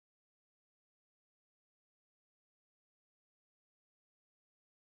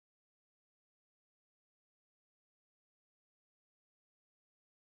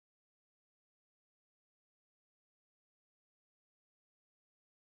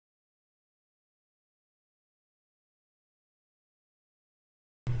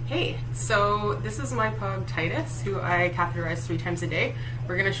Hey, so this is my pug Titus, who I catheterize 3 times a day.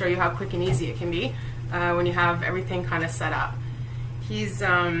 We're going to show you how quick and easy it can be when you have everything kind of set up. He's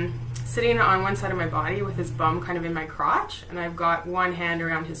sitting on one side of my body with his bum kind of in my crotch, and I've got one hand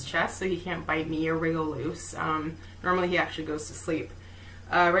around his chest so he can't bite me or wriggle loose. Normally he actually goes to sleep.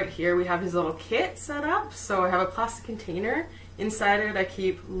 Right here we have his little kit set up, so I have a plastic container. Inside it I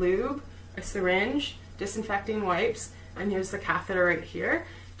keep lube, a syringe, disinfecting wipes, and here's the catheter right here.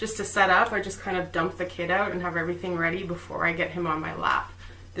 Just to set up, I just kind of dump the kit out and have everything ready before I get him on my lap.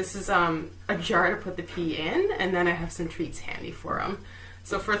 This is a jar to put the pee in, and then I have some treats handy for him.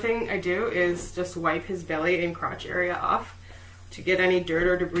 So first thing I do is just wipe his belly and crotch area off to get any dirt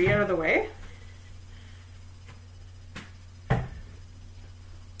or debris out of the way. I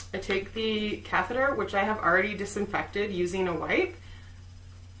take the catheter, which I have already disinfected using a wipe.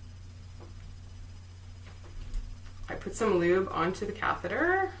 I put some lube onto the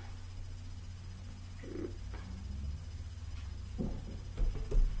catheter.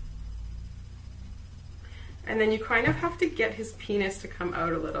 And then you kind of have to get his penis to come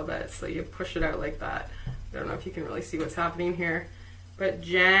out a little bit, so you push it out like that. I don't know if you can really see what's happening here, but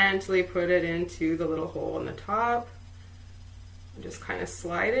gently put it into the little hole in the top. And just kind of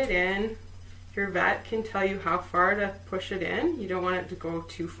slide it in. Your vet can tell you how far to push it in. You don't want it to go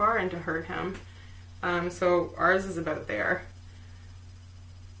too far and to hurt him. So ours is about there.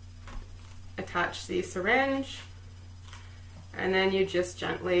 Attach the syringe, and then you just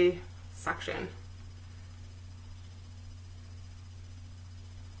gently suction.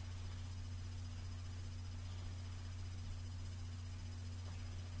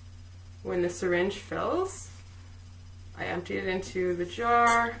 When the syringe fills, I empty it into the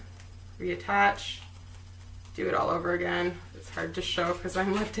jar, reattach, do it all over again. It's hard to show because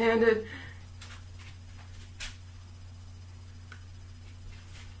I'm left-handed.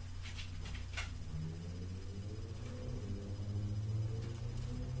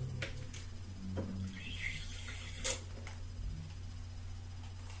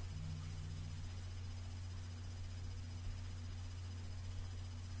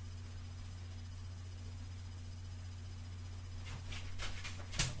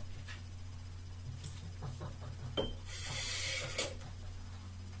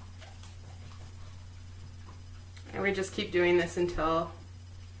 And we just keep doing this until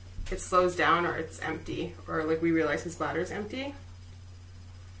it slows down or it's empty, or like we realize his bladder is empty.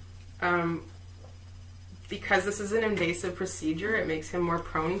 Because this is an invasive procedure, it makes him more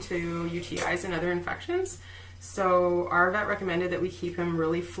prone to UTIs and other infections. So our vet recommended that we keep him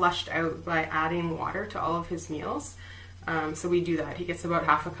really flushed out by adding water to all of his meals. So we do that. He gets about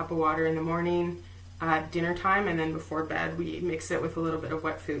half a cup of water in the morning at dinner time, and then before bed we mix it with a little bit of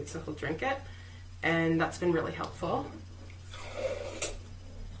wet food so he'll drink it. And that's been really helpful.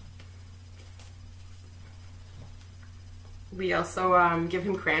 We also give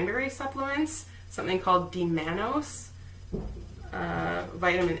him cranberry supplements, something called D-mannose,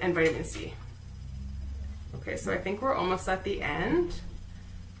 vitamin C. Okay, so I think we're almost at the end.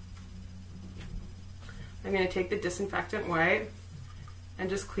 I'm going to take the disinfectant wipe and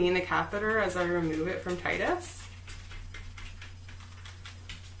just clean the catheter as I remove it from Titus.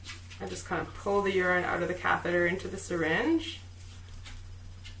 I just kind of pull the urine out of the catheter into the syringe.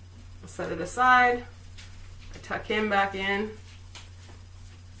 I'll set it aside. I tuck him back in.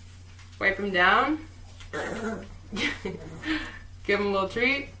 Wipe him down. Give him a little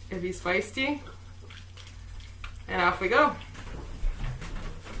treat if he's feisty. And off we go.